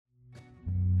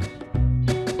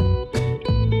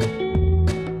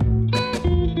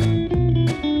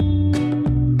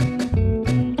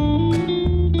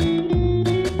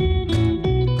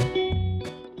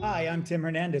Tim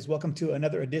Hernandez. Welcome to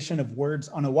another edition of Words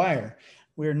on a Wire.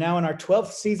 We're now in our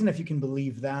 12th season, if you can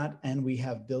believe that, and we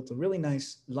have built a really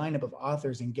nice lineup of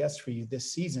authors and guests for you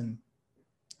this season.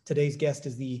 Today's guest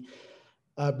is the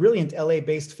brilliant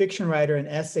LA-based fiction writer and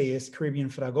essayist, Caribbean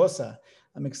Fragosa.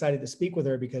 I'm excited to speak with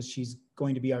her because she's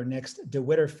going to be our next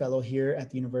DeWitter Fellow here at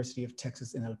the University of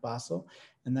Texas in El Paso,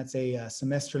 and that's a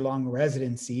semester-long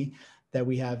residency that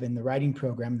we have in the writing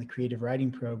program, the creative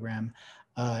writing program.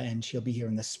 And she'll be here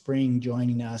in the spring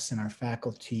joining us and our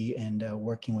faculty and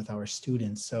working with our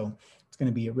students. So it's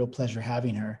going to be a real pleasure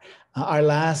having her. Our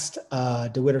last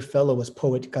DeWitter Fellow was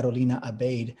poet Carolina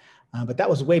Abeid, but that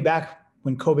was way back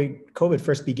when COVID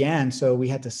first began, so we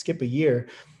had to skip a year.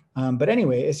 But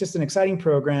anyway, it's just an exciting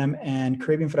program, and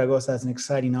Caribbean Fragosa is an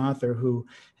exciting author who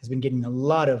has been getting a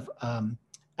lot of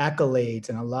accolades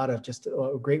and a lot of just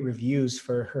great reviews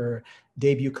for her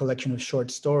debut collection of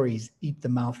short stories, Eat the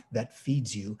Mouth That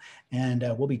Feeds You. And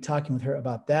we'll be talking with her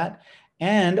about that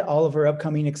and all of her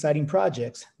upcoming exciting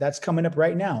projects. That's coming up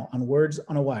right now on Words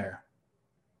on a Wire.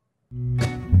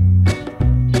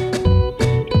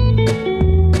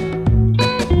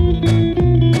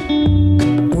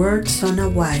 Words on a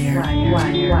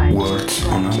Wire. Words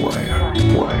on a Wire.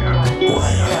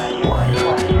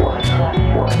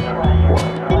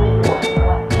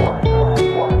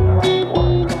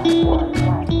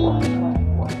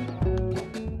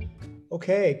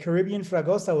 Okay, Caribbean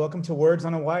Fragosa, welcome to Words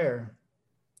on a Wire.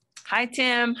 Hi,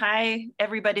 Tim. Hi,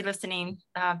 everybody listening.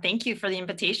 Thank you for the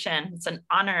invitation. It's an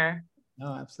honor.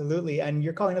 Oh, absolutely. And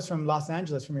you're calling us from Los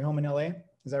Angeles, from your home in LA.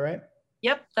 Is that right?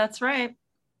 Yep, that's right.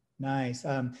 Nice.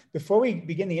 Before we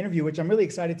begin the interview, which I'm really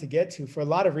excited to get to for a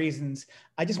lot of reasons,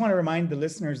 I just want to remind the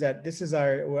listeners that this is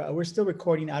we're still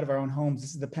recording out of our own homes.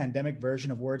 This is the pandemic version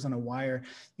of Words on a Wire.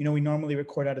 You know, we normally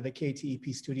record out of the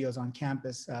KTEP studios on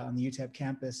campus, on the UTEP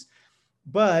campus.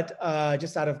 But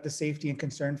just out of the safety and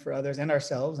concern for others and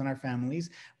ourselves and our families,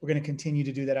 we're going to continue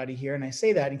to do that out of here. And I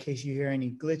say that in case you hear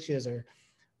any glitches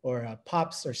or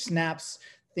pops or snaps,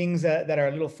 things that are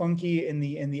a little funky in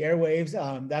the airwaves.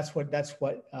 That's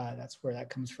where that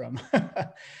comes from.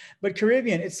 But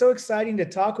Caribbean, it's so exciting to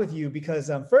talk with you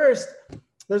because first,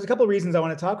 there's a couple of reasons I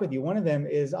want to talk with you. One of them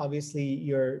is obviously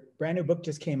your brand new book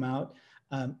just came out,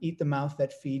 Eat the Mouth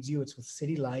That Feeds You. It's with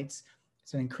City Lights.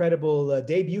 It's an incredible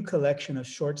debut collection of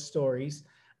short stories,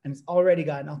 and it's already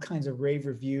gotten all kinds of rave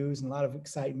reviews and a lot of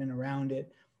excitement around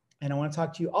it. And I want to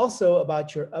talk to you also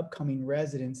about your upcoming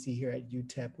residency here at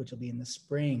UTEP, which will be in the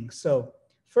spring. So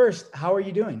first, how are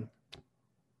you doing?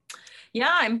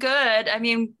 Yeah, I'm good. I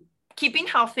mean, keeping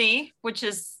healthy, which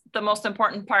is the most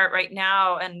important part right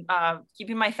now, and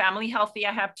keeping my family healthy.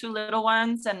 I have 2 little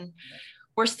ones, and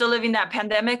we're still living that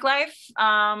pandemic life.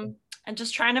 And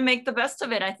just trying to make the best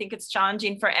of it. I think it's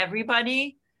challenging for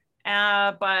everybody,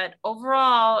 but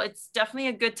overall, it's definitely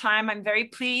a good time. I'm very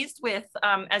pleased with,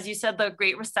 as you said, the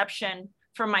great reception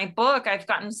for my book. I've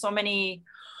gotten so many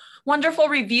wonderful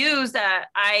reviews that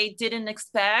I didn't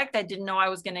expect, I didn't know I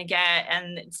was going to get.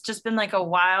 And it's just been like a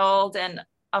wild and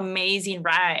amazing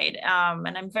ride.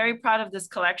 And I'm very proud of this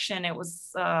collection. It was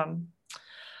a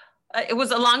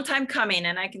long time coming,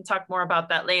 and I can talk more about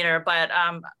that later, but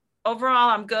overall,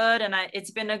 I'm good, and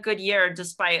it's been a good year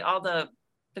despite all the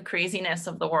craziness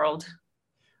of the world.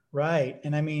 Right,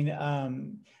 and I mean,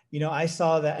 you know, I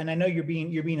saw that, and I know you're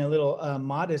being a little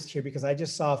modest here because I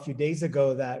just saw a few days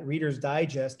ago that Reader's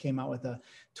Digest came out with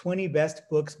 20 best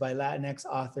books by Latinx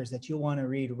authors that you want to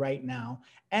read right now,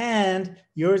 and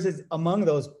yours is among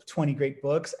those 20 great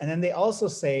books. And then they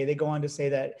go on to say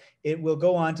that it may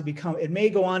go on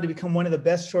to become one of the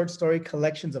best short story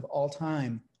collections of all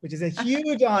time, which is a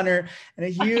huge honor and a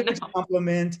huge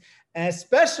compliment, and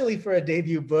especially for a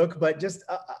debut book. But just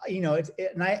you know,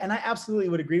 and I absolutely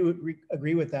would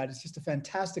agree with that. It's just a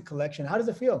fantastic collection. How does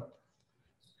it feel?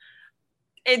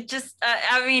 It just,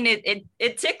 I mean,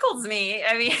 it tickles me.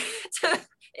 I mean,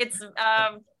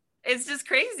 it's just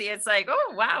crazy. It's like,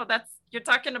 oh wow, you're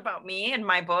talking about me in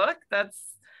my book. That's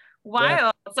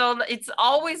wild. Yeah. So it's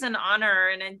always an honor,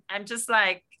 and I'm just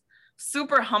like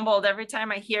super humbled every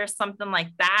time I hear something like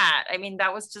that. I mean,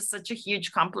 that was just such a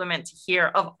huge compliment to hear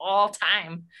of all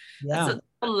time. Yeah. That's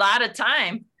a lot of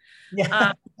time.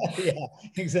 Yeah, yeah,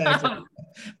 exactly.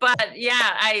 But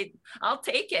yeah, I'll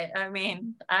take it. I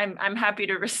mean, I'm happy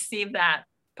to receive that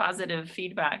positive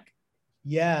feedback.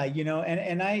 Yeah, you know,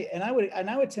 and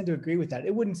I would tend to agree with that.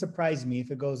 It wouldn't surprise me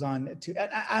if it goes on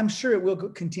to. I'm sure it will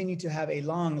continue to have a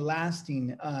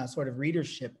long-lasting sort of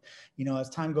readership, you know, as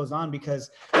time goes on,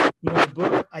 because you know the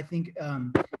book, I think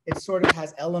it sort of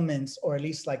has elements, or at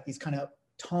least like these kind of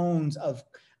tones of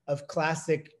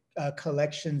classic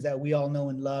collections that we all know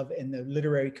and love in the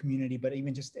literary community, but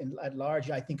even just at large,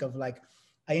 I think of like,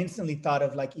 I instantly thought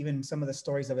of like even some of the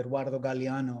stories of Eduardo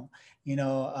Galeano,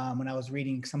 when I was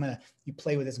reading some of the, you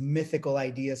play with this mythical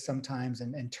ideas sometimes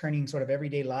and turning sort of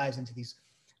everyday lives into these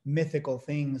mythical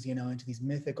things, into these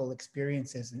mythical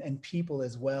experiences and people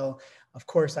as well. Of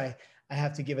course, I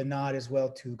have to give a nod as well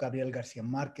to Gabriel Garcia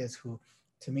Marquez, who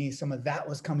to me, some of that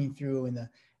was coming through in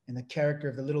the character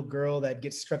of the little girl that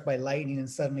gets struck by lightning and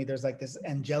suddenly there's like this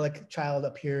angelic child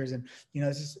appears, and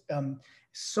it's just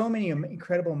so many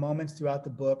incredible moments throughout the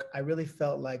book. I really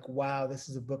felt like, wow, this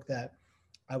is a book that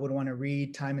I would want to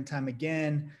read time and time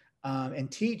again, and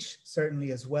teach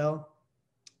certainly as well.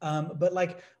 But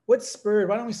like, why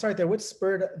don't we start there? What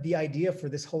spurred the idea for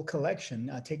this whole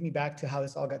collection? Take me back to how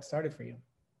this all got started for you.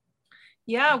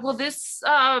 Yeah, well, this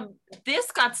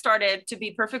got started, to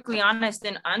be perfectly honest,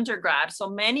 in undergrad. So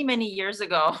many years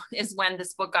ago is when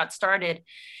this book got started.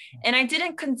 And I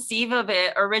didn't conceive of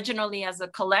it originally as a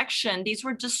collection. These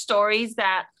were just stories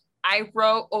that I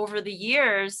wrote over the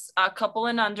years, a couple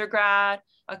in undergrad,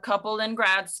 a couple in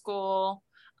grad school,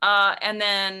 and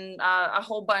then a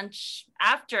whole bunch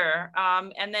after.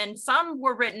 And then some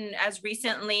were written as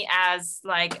recently as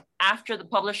like after the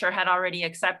publisher had already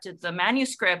accepted the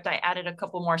manuscript, I added a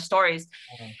couple more stories.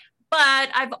 But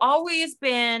I've always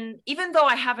been, even though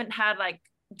I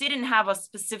didn't have a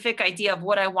specific idea of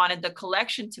what I wanted the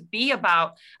collection to be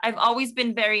about, I've always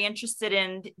been very interested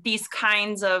in these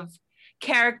kinds of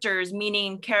characters,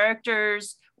 meaning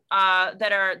characters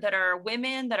that are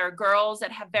women, that are girls,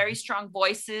 that have very strong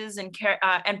voices and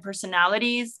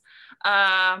personalities,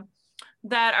 that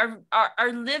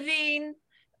are living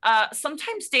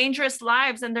sometimes dangerous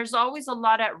lives, and there's always a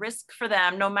lot at risk for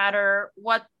them, no matter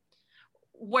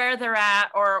where they're at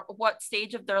or what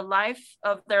stage of their life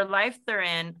they're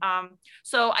in.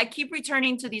 So I keep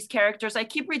returning to these characters. I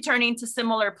keep returning to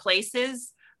similar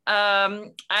places.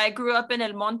 I grew up in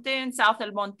El Monte, in South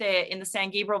El Monte, in the San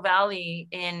Gabriel Valley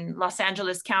in Los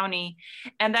Angeles County.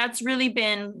 And that's really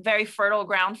been very fertile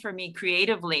ground for me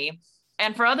creatively.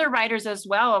 And for other writers as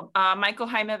well, Michael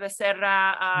Jaime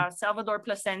Becerra, Salvador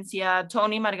Plasencia,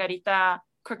 Tony Margarita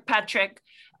Kirkpatrick,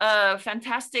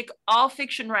 fantastic all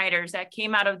fiction writers that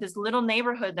came out of this little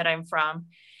neighborhood that I'm from.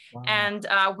 Wow. And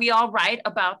we all write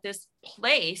about this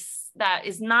place that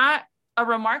is not a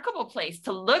remarkable place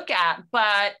to look at,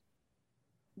 but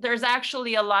there's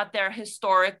actually a lot there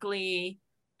historically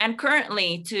and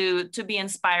currently to be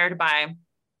inspired by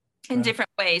in different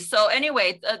ways. So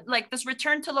anyway, like this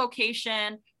return to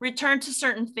location, return to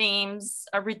certain themes,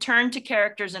 a return to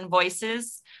characters and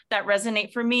voices that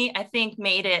resonate for me, I think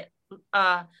made it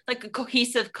like a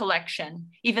cohesive collection,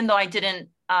 even though I didn't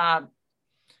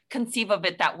conceive of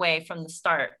it that way from the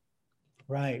start.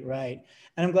 Right.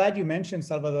 And I'm glad you mentioned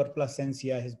Salvador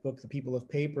Plasencia. His book, The People of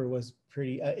Paper, was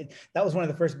pretty, that was one of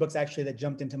the first books actually that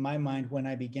jumped into my mind when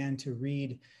I began to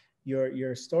read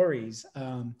your stories.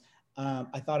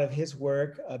 I thought of his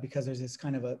work because there's this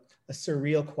kind of a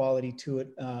surreal quality to it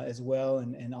as well.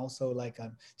 And also like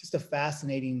just a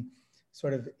fascinating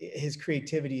sort of, his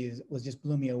creativity was just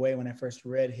blew me away when I first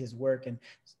read his work, and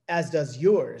as does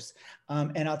yours.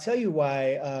 And I'll tell you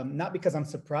why, not because I'm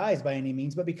surprised by any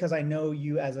means, but because I know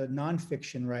you as a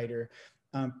nonfiction writer.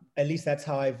 At least that's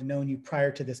how I've known you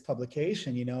prior to this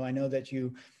publication. I know that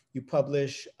you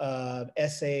publish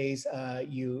essays,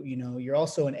 you're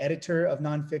also an editor of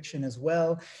nonfiction as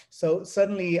well. So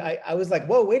suddenly I was like,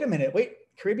 whoa, wait a minute,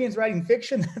 Caribbean's writing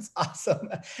fiction? That's awesome.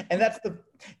 And that's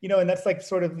and that's like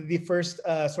sort of the first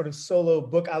sort of solo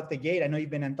book out the gate. I know you've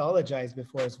been anthologized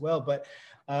before as well, but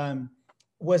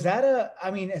was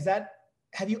that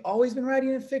have you always been writing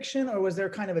in fiction, or was there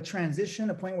kind of a transition,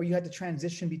 a point where you had to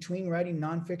transition between writing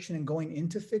nonfiction and going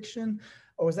into fiction?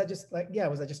 Or was that just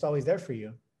was that just always there for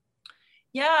you?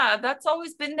 Yeah, that's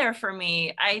always been there for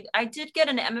me. I did get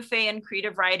an MFA in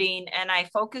creative writing, and I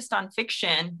focused on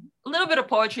fiction, a little bit of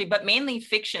poetry, but mainly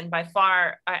fiction by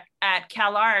far at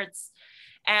Cal Arts.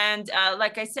 And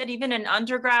like I said, even in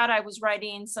undergrad, I was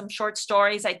writing some short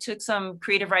stories. I took some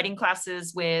creative writing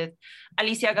classes with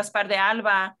Alicia Gaspar de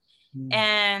Alba.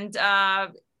 And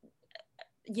the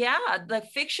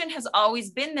fiction has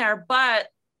always been there, but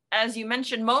as you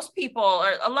mentioned, most people,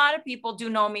 or a lot of people, do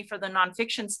know me for the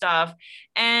nonfiction stuff.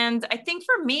 And I think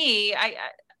for me,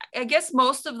 I guess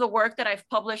most of the work that I've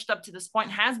published up to this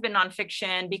point has been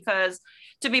nonfiction, because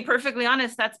to be perfectly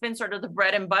honest, that's been sort of the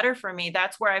bread and butter for me.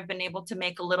 That's where I've been able to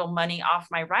make a little money off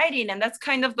my writing. And that's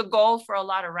kind of the goal for a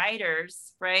lot of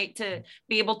writers, right? To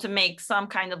be able to make some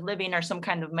kind of living or some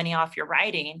kind of money off your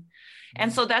writing.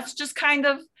 And so that's just kind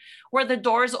of where the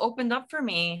doors opened up for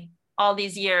me. all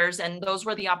these years. And those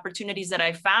were the opportunities that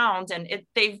I found. And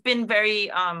they've been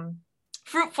very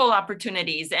fruitful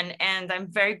opportunities. And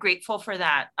I'm very grateful for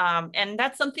that. And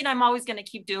that's something I'm always going to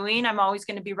keep doing. I'm always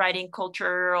going to be writing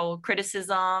cultural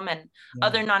criticism and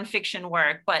other nonfiction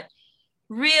work. But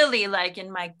really, like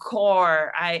in my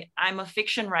core, I'm a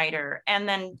fiction writer. And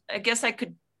then I guess I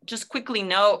could just quickly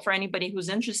note for anybody who's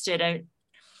interested,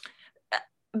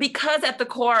 because at the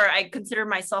core, I consider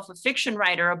myself a fiction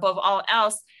writer above all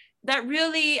else, that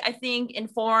really, I think,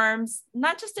 informs,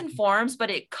 not just informs, but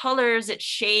it colors, it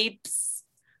shapes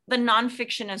the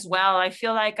nonfiction as well. I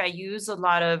feel like I use a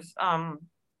lot of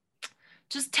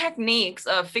just techniques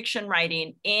of fiction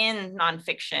writing in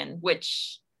nonfiction,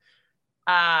 which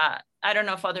I don't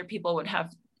know if other people would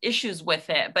have issues with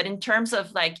it, but in terms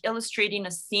of like illustrating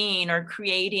a scene or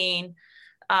creating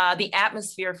the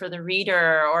atmosphere for the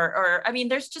reader, or I mean,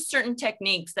 there's just certain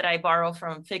techniques that I borrow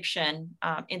from fiction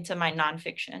into my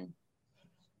nonfiction.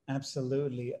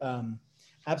 Absolutely.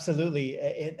 Absolutely.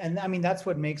 And I mean, that's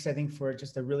what makes, I think, for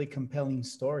just a really compelling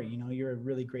story. You know, you're a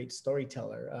really great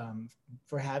storyteller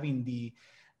for having the,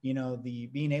 you know, the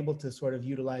being able to sort of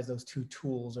utilize those two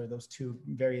tools or those two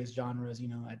various genres, you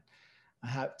know,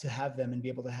 to have them and be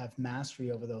able to have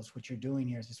mastery over those. What you're doing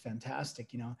here is just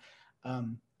fantastic. You know,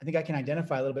 I think I can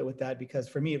identify a little bit with that, because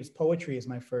for me, it was poetry is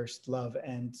my first love.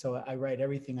 And so I write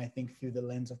everything, I think, through the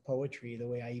lens of poetry, the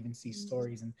way I even see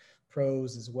stories and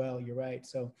prose as well. You're right.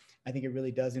 So I think it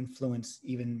really does influence,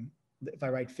 even if I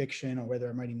write fiction or whether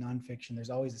I'm writing nonfiction, there's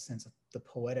always a sense of the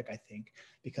poetic, I think,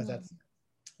 because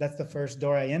that's the first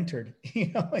door I entered,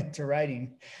 you know, into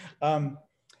writing.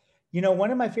 You know,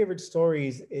 one of my favorite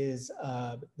stories is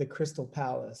The Crystal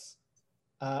Palace.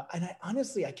 And I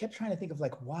honestly kept trying to think of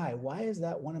like, why is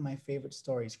that one of my favorite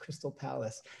stories, Crystal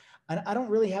Palace? And I don't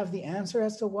really have the answer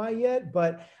as to why yet,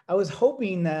 but I was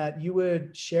hoping that you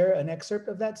would share an excerpt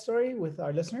of that story with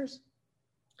our listeners.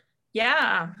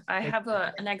 Yeah, I have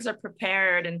an excerpt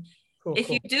prepared. And cool.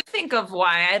 You do think of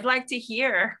why, I'd like to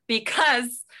hear,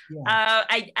 because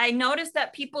I noticed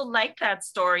that people like that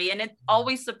story and it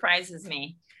always surprises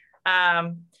me.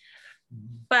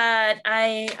 But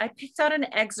I picked out an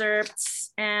excerpt,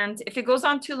 and if it goes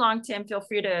on too long, Tim, feel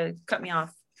free to cut me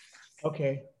off.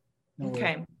 Okay. No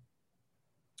okay. worries.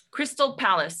 Crystal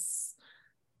Palace.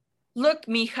 Look,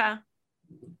 mija,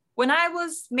 when I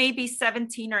was maybe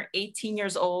 17 or 18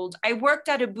 years old, I worked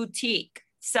at a boutique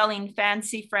selling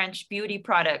fancy French beauty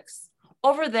products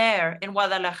over there in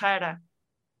Guadalajara.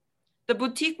 The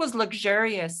boutique was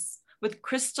luxurious, with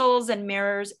crystals and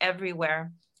mirrors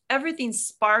everywhere. Everything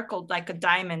sparkled like a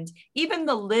diamond, even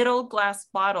the little glass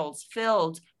bottles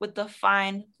filled with the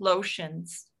fine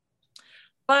lotions.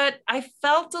 But I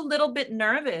felt a little bit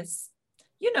nervous.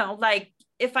 You know, like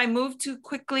if I moved too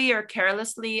quickly or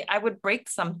carelessly, I would break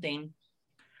something.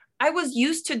 I was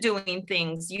used to doing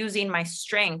things using my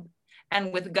strength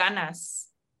and with ganas.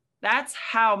 That's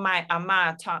how my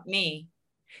ama taught me.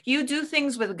 You do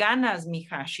things with ganas,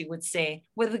 mija, she would say.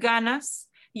 With ganas,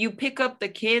 you pick up the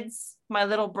kids, my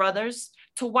little brothers,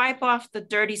 to wipe off the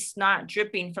dirty snot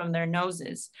dripping from their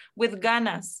noses. With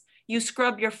ganas, you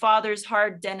scrub your father's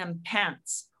hard denim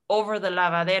pants over the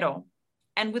lavadero.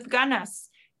 And with ganas,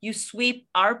 you sweep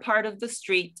our part of the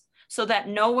street so that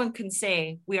no one can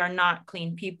say we are not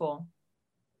clean people.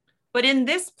 But in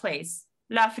this place,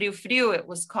 La Friu Friu it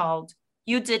was called,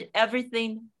 you did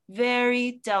everything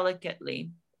very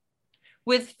delicately.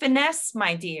 With finesse,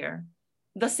 my dear,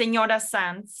 the Señora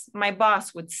Sanz, my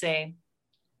boss, would say.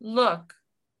 Look,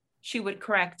 she would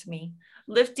correct me,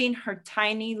 lifting her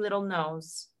tiny little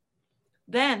nose.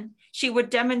 Then she would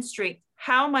demonstrate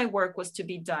how my work was to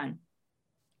be done.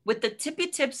 With the tippy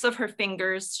tips of her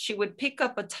fingers, she would pick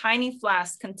up a tiny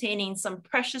flask containing some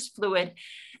precious fluid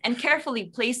and carefully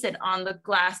place it on the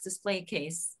glass display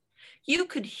case. You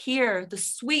could hear the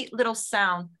sweet little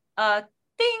sound, a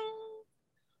ding,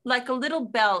 like a little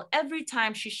bell every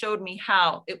time she showed me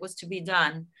how it was to be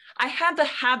done. I had the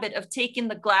habit of taking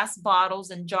the glass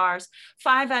bottles and jars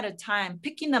 5 at a time,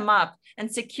 picking them up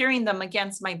and securing them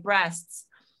against my breasts,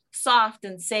 soft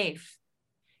and safe.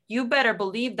 You better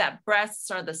believe that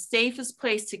breasts are the safest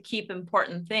place to keep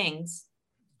important things.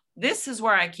 This is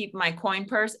where I keep my coin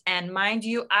purse, and mind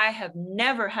you, I have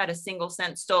never had a single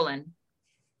cent stolen.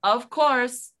 Of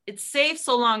course, it's safe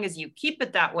so long as you keep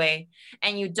it that way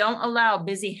and you don't allow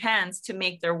busy hands to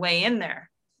make their way in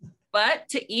there. But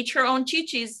to each her own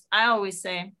chichis, I always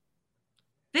say.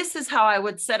 This is how I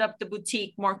would set up the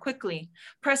boutique more quickly,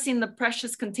 pressing the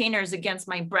precious containers against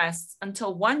my breasts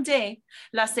until one day,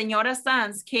 La Señora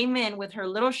Sanz came in with her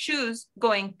little shoes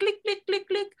going click, click, click,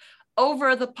 click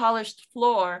over the polished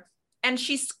floor and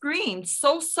she screamed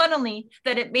so suddenly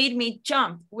that it made me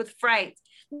jump with fright.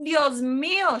 Dios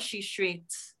mío, she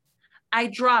shrieked. I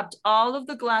dropped all of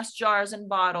the glass jars and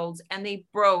bottles, and they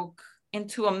broke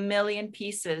into a million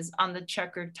pieces on the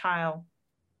checkered tile.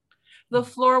 The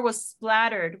floor was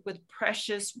splattered with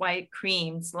precious white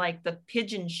creams like the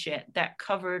pigeon shit that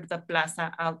covered the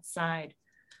plaza outside.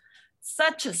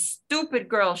 Such a stupid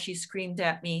girl, she screamed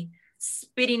at me,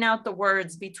 spitting out the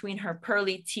words between her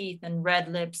pearly teeth and red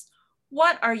lips.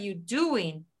 What are you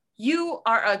doing? You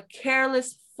are a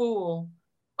careless fool,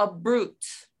 a brute.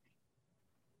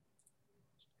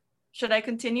 Should I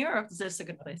continue, or is this a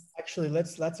good place? Actually,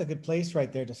 that's a good place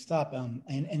right there to stop. And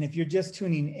if you're just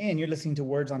tuning in, you're listening to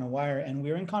Words on a Wire, and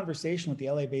we're in conversation with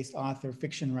the LA-based author,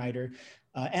 fiction writer,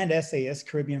 and essayist,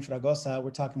 Caribbean Fragosa.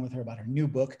 We're talking with her about her new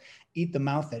book, Eat the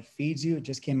Mouth That Feeds You. It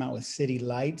just came out with City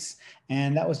Lights.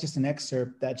 And that was just an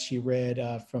excerpt that she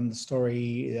read from the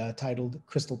story titled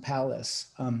Crystal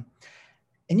Palace.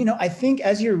 And, you know, I think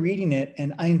as you're reading it,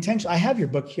 and I have your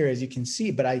book here, as you can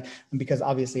see, but because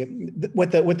obviously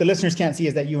what the listeners can't see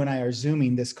is that you and I are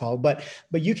Zooming this call, but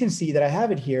you can see that I have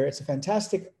it here. It's a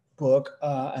fantastic book.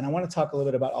 And I want to talk a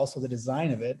little bit about also the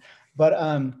design of it.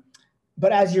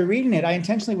 But as you're reading it, I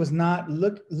intentionally was not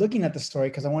looking at the story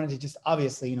because I wanted to just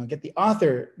obviously, you know, get the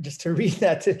author just to read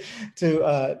that to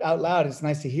out loud. It's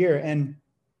nice to hear. And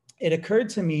it occurred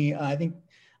to me, I think,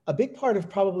 a big part of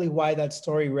probably why that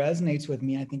story resonates with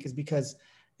me, I think, is because,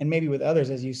 and maybe with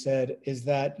others, as you said, is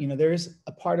that, you know, there is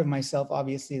a part of myself,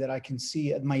 obviously, that I can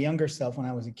see my younger self when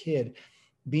I was a kid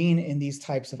being in these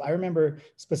types of, I remember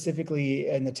specifically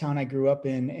in the town I grew up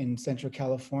in Central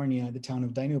California, the town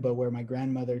of Dinuba, where my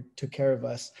grandmother took care of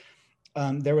us.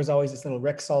 There was always this little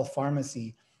Rexall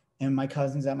pharmacy, and my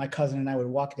cousin and I would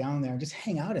walk down there and just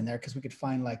hang out in there because we could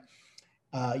find like,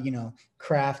 you know,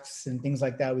 crafts and things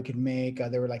like that we could make.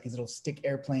 There were like these little stick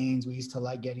airplanes we used to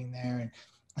like getting there.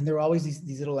 And there were always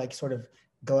these little like sort of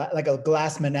like a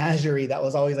glass menagerie that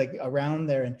was always like around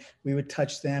there, and we would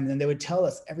touch them. And then they would tell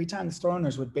us every time the store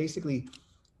owners would basically,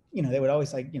 you know, they would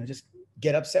always like, you know, just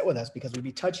get upset with us because we'd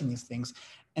be touching these things.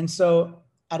 And so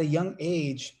at a young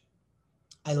age,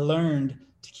 I learned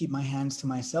to keep my hands to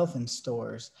myself in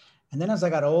stores. And then as I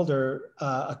got older,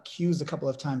 accused a couple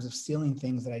of times of stealing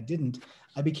things that I didn't,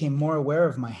 I became more aware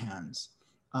of my hands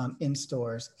in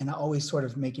stores, and always sort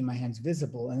of making my hands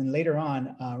visible. And then later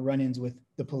on, run-ins with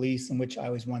the police, in which I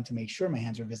always wanted to make sure my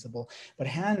hands were visible. But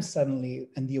hands suddenly,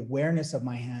 and the awareness of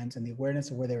my hands and the awareness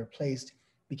of where they were placed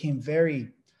became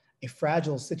a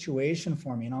fragile situation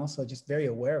for me, and also just very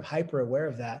hyper aware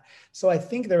of that. So I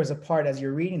think there was a part, as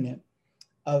you're reading it,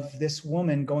 of this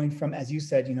woman going from, as you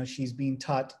said, you know, she's being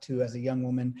taught to, as a young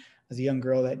woman, as a young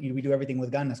girl, that, you know, we do everything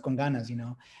with ganas, con ganas, you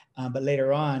know. But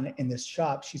later on in this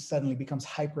shop, she suddenly becomes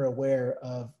hyper aware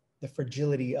of the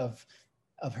fragility of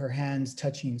her hands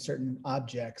touching certain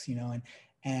objects, you know,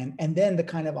 and then the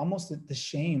kind of almost the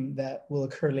shame that will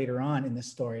occur later on in this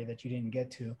story that you didn't get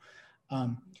to.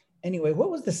 Anyway, what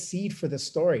was the seed for the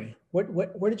story?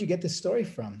 Where did you get this story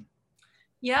from?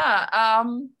 Yeah,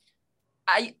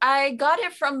 I got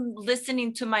it from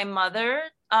listening to my mother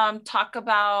talk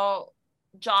about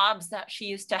jobs that she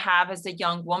used to have as a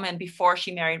young woman before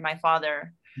she married my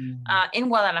father in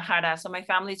Guadalajara. So my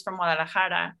family's from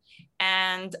Guadalajara,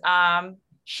 and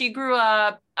she grew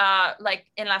up like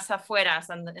in las afueras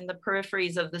and in the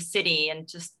peripheries of the city, and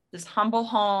just this humble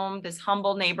home, this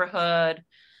humble neighborhood.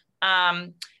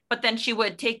 But then she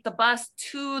would take the bus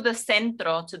to the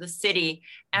centro, to the city,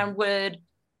 and would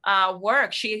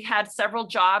work. She had several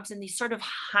jobs in these sort of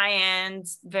high-end,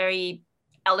 very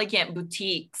elegant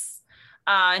boutiques.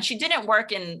 And she didn't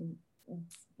work in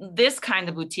this kind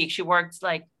of boutique. She worked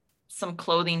like some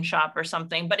clothing shop or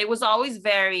something, but it was always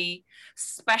very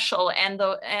special. And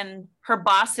her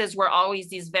bosses were always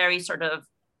these very sort of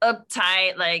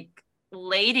uptight, like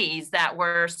ladies that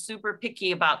were super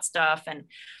picky about stuff.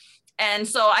 And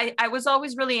so I was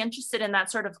always really interested in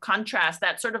that sort of contrast,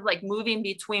 that sort of like moving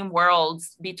between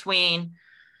worlds, between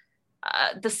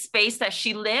the space that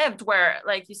she lived, where,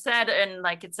 like you said, and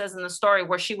like it says in the story,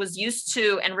 where she was used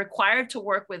to and required to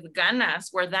work with ganas,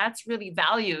 where that's really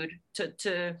valued,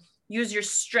 to use your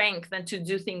strength and to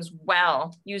do things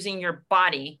well using your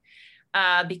body,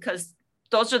 because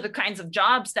those are the kinds of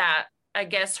jobs that I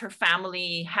guess her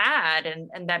family had,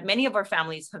 and that many of our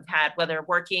families have had, whether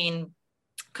working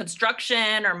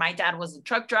construction, or my dad was a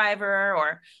truck driver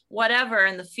or whatever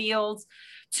in the fields,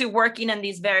 to working in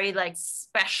these very like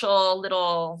special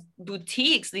little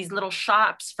boutiques, these little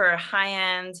shops for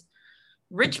high-end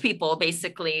rich people.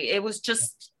 Basically, it was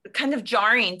just kind of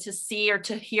jarring to see or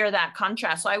to hear that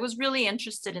contrast. So I was really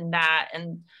interested in that.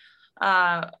 And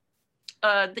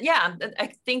yeah,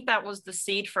 I think that was the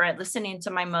seed for it, listening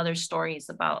to my mother's stories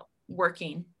about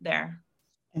working there.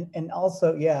 And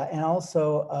also, yeah, and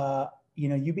also, you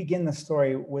know, you begin the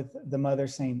story with the mother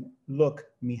saying, "Look,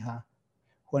 mija,"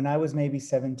 when I was maybe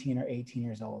 17 or 18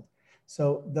 years old.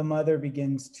 So the mother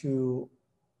begins to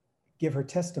give her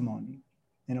testimony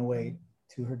in a way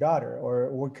to her daughter,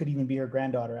 or could even be her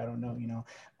granddaughter. I don't know, you know.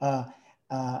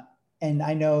 And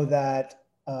I know that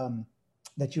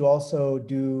that you also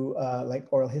do like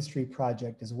oral history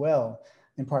project as well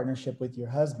in partnership with your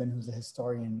husband, who's a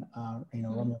historian, you know,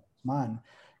 Romeo Guzman.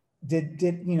 Did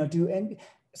you know do and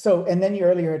so and then you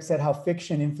earlier had said how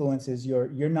fiction influences your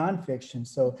nonfiction.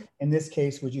 So in this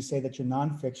case, would you say that your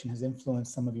nonfiction has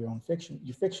influenced some of your own fiction?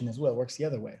 Your fiction as well works the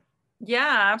other way.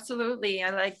 Yeah, absolutely. I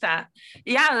like that.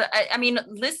 Yeah, I mean,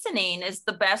 listening is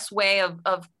the best way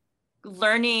of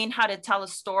learning how to tell a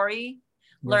story,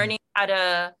 Right. learning how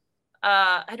to,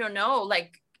 I don't know,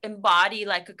 like embody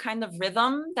like a kind of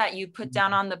rhythm that you put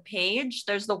down on the page.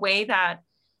 There's the way that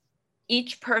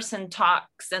each person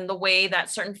talks and the way that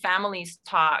certain families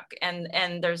talk,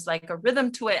 and there's like a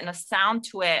rhythm to it and a sound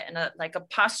to it and like a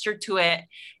posture to it.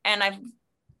 And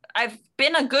I've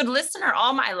been a good listener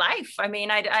all my life. I mean,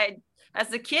 I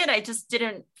as a kid, I just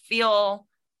didn't feel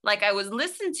like I was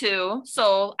listened to.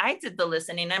 So I did the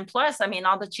listening. And plus, I mean,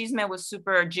 all the chisme was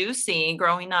super juicy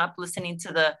growing up, listening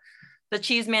to the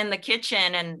chisme in the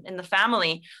kitchen and in the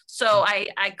family. So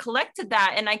I collected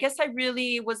that. And I guess I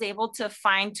really was able to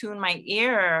fine tune my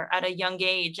ear at a young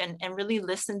age and really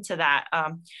listen to that.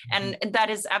 And that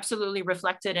is absolutely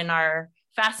reflected in our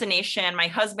fascination, my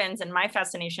husband's and my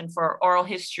fascination for oral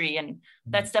history. And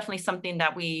that's definitely something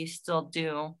that we still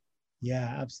do.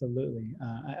 Yeah, absolutely.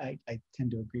 I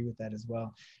tend to agree with that as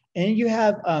well. And you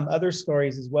have other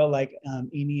stories as well, like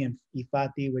Ini and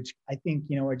Ifati, which I think,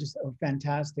 you know, are just a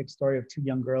fantastic story of two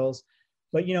young girls.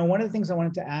 But, you know, one of the things I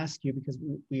wanted to ask you, because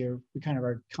we kind of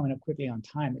are coming up quickly on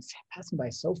time, it's passing by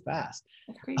so fast,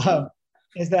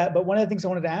 is that, but one of the things I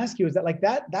wanted to ask you is that like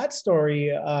that story,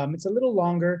 it's a little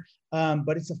longer,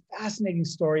 but it's a fascinating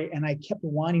story. And I kept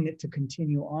wanting it to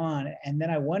continue on. And then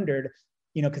I wondered,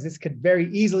 you know, because this could very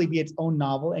easily be its own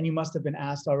novel, and you must have been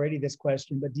asked already this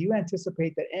question, but do you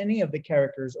anticipate that any of the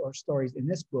characters or stories in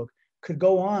this book could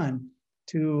go on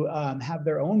to have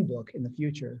their own book in the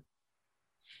future?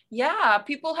 Yeah,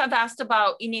 people have asked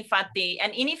about Inifati,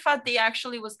 and Inifati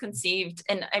actually was conceived,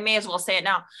 and I may as well say it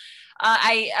now.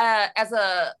 As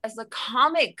a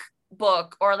comic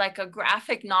book or like a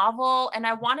graphic novel, and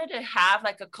I wanted to have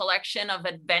like a collection of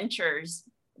adventures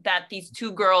that these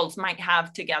two girls might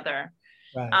have together.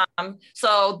 Right.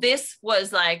 So this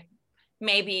was like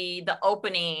maybe the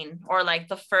opening or like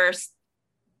the first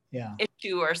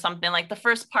issue or something, like the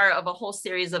first part of a whole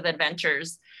series of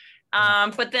adventures.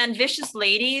 But then Vicious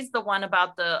Ladies, the one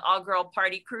about the all-girl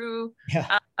party crew,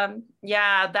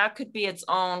 that could be its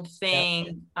own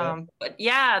thing. But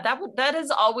yeah, that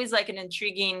is always like an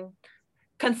intriguing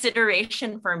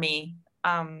consideration for me.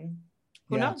 Who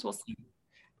knows? We'll see.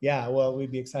 Yeah, well,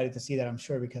 we'd be excited to see that, I'm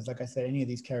sure, because like I said, any of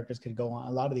these characters could go on.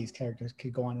 A lot of these characters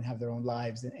could go on and have their own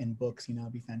lives in books, you know,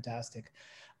 it'd be fantastic.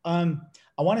 I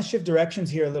want to shift directions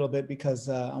here a little bit because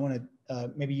I want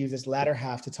to maybe use this latter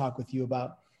half to talk with you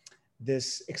about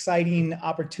this exciting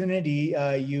opportunity.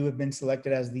 You have been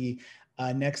selected as the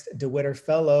next DeWitter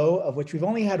Fellow, of which we've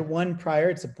only had one prior.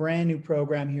 It's a brand new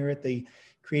program here at the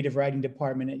Creative Writing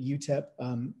Department at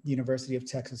UTEP, University of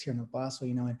Texas here in El Paso,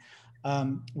 you know, and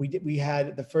we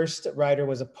had the first writer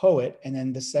was a poet, and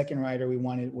then the second writer we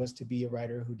wanted was to be a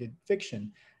writer who did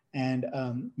fiction. And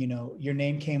you know, your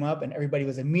name came up, and everybody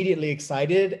was immediately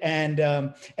excited. And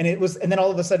then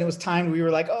all of a sudden it was time. We were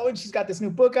like, oh, and she's got this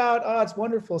new book out. Oh, it's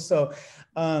wonderful. So,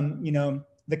 you know,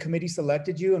 the committee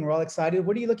selected you, and we're all excited.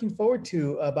 What are you looking forward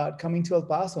to about coming to El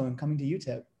Paso and coming to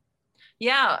UTEP?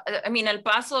 Yeah, I mean, El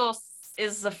Paso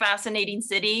is a fascinating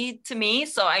city to me,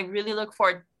 so I really look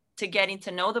forward to getting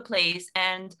to know the place.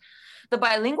 And the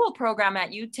bilingual program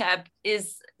at UTEP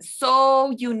is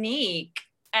so unique,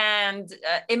 and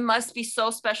it must be so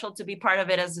special to be part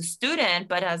of it as a student,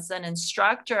 but as an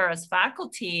instructor, as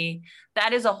faculty,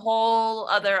 that is a whole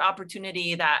other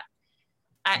opportunity that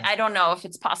I don't know if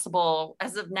it's possible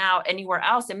as of now anywhere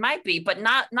else. It might be, but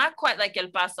not quite like El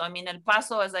Paso. I mean, El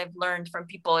Paso, as I've learned from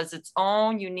people, is its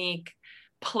own unique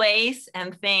place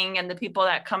and thing, and the people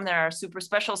that come there are super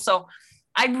special. So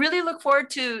I really look forward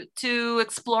to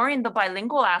exploring the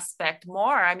bilingual aspect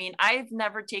more. I mean, I've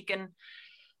never taken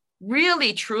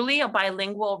really truly a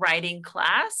bilingual writing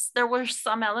class. There were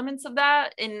some elements of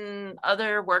that in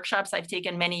other workshops I've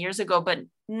taken many years ago, but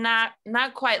not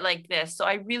quite like this. So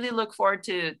I really look forward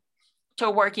to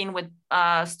to working with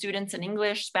students in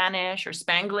English, Spanish, or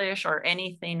Spanglish, or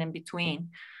anything in between.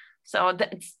 So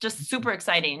it's just super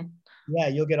exciting. Yeah,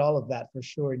 you'll get all of that for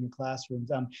sure in your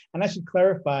classrooms. And I should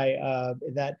clarify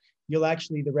that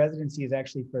the residency is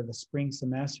actually for the spring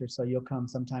semester. So you'll come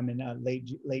sometime in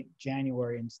late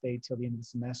January and stay till the end of the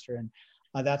semester. And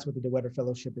that's what the DeWetter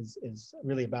Fellowship is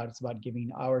really about. It's about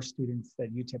giving our students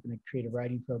at UTEP in the creative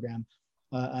writing program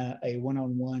a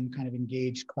one-on-one kind of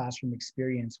engaged classroom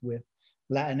experience with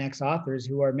Latinx authors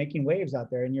who are making waves out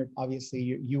there. And you're obviously,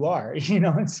 you are,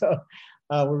 and so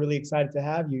we're really excited to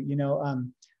have you.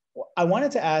 I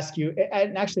wanted to ask you,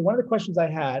 and actually one of the questions I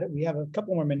had, we have a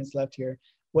couple more minutes left here,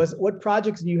 was what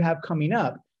projects do you have coming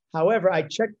up? However, I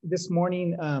checked this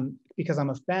morning because I'm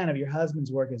a fan of your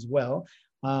husband's work as well,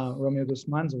 Romeo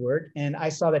Guzman's work, and I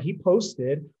saw that he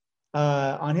posted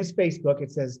on his Facebook,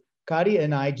 it says, Kari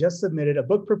and I just submitted a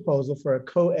book proposal for a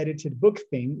co-edited book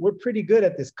thing. We're pretty good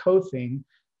at this co-thing.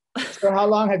 So how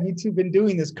long have you two been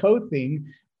doing this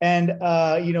co-thing? And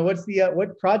what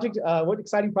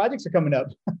exciting projects are coming up?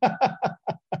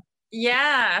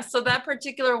 Yeah, so that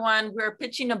particular one, we're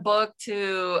pitching a book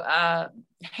to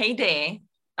Heyday,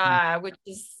 which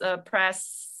is a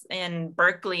press in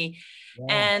Berkeley. Yeah.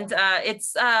 And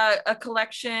it's a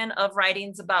collection of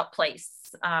writings about place,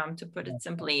 to put it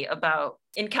simply,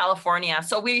 in California.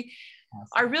 So we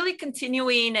are really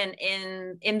continuing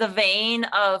in the vein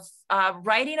of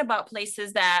writing about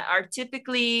places that are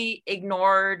typically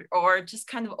ignored or just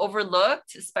kind of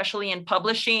overlooked, especially in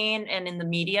publishing and in the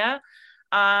media.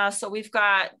 So we've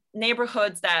got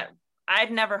neighborhoods that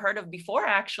I'd never heard of before,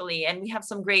 actually. And we have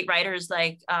some great writers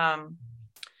like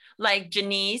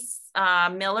Janice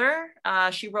Miller.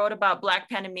 She wrote about Black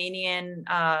Panamanian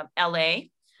LA.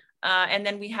 And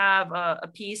then we have a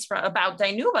piece about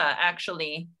Dinuba,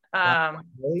 actually.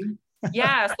 Really?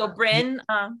 Yeah, so Bryn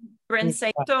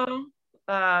Saito,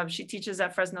 she teaches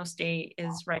at Fresno State,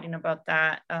 is writing about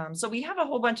that. So we have a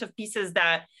whole bunch of pieces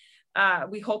that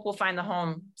we hope will find the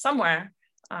home somewhere.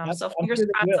 So fingers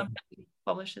crossed somebody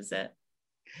publishes it.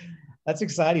 That's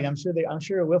exciting. I'm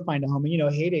sure it will find a home.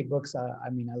 And Heyday Books, I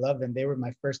love them. They were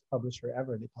my first publisher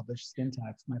ever. They published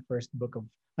Syntax, my first book,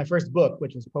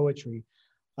 which was poetry.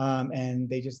 And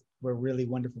they just were really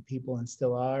wonderful people and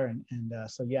still are. And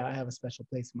so, yeah, I have a special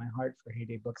place in my heart for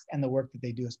Heyday Books and the work that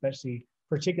they do,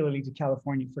 particularly for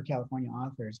California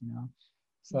authors,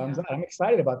 So yeah. I'm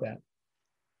excited about that.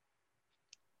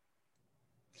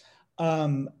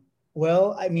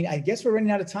 Well, I guess we're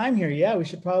running out of time here. Yeah, we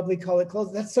should probably call it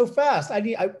close. That's so fast.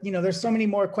 There's so many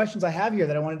more questions I have here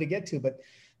that I wanted to get to, but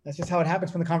that's just how it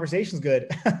happens when the conversation's good.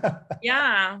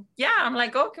 Yeah. I'm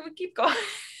like, oh, can we keep going?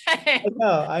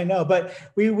 I know, but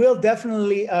we will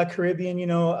definitely, Caribbean,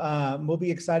 we'll be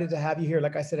excited to have you here,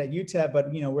 like I said, at UTEP, but,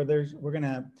 we're going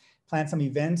to plan some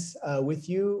events with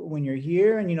you when you're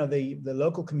here. And, the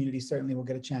local community certainly will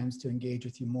get a chance to engage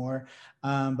with you more.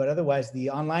 But otherwise, the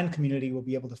online community will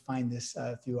be able to find this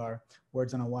through our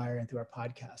Words on a Wire and through our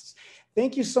podcasts.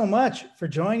 Thank you so much for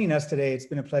joining us today. It's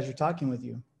been a pleasure talking with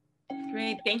you.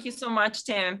 Great. Thank you so much,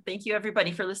 Tim. Thank you,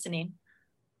 everybody, for listening.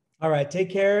 All right. Take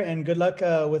care and good luck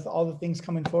with all the things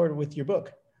coming forward with your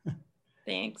book.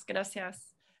 Thanks. Gracias.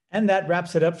 And that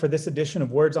wraps it up for this edition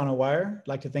of Words on a Wire. I'd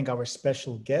like to thank our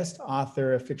special guest,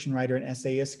 author, fiction writer, and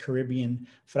essayist, Caribbean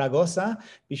Fragosa.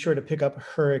 Be sure to pick up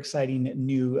her exciting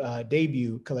new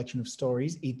debut collection of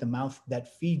stories, Eat the Mouth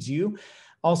That Feeds You.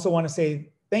 Also want to say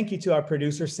thank you to our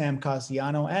producer, Sam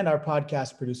Casiano, and our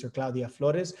podcast producer, Claudia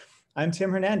Flores. I'm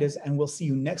Tim Hernandez, and we'll see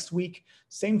you next week,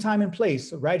 same time and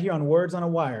place, right here on Words on a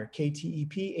Wire,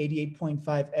 KTEP 88.5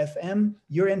 FM,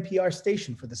 your NPR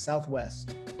station for the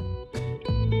Southwest.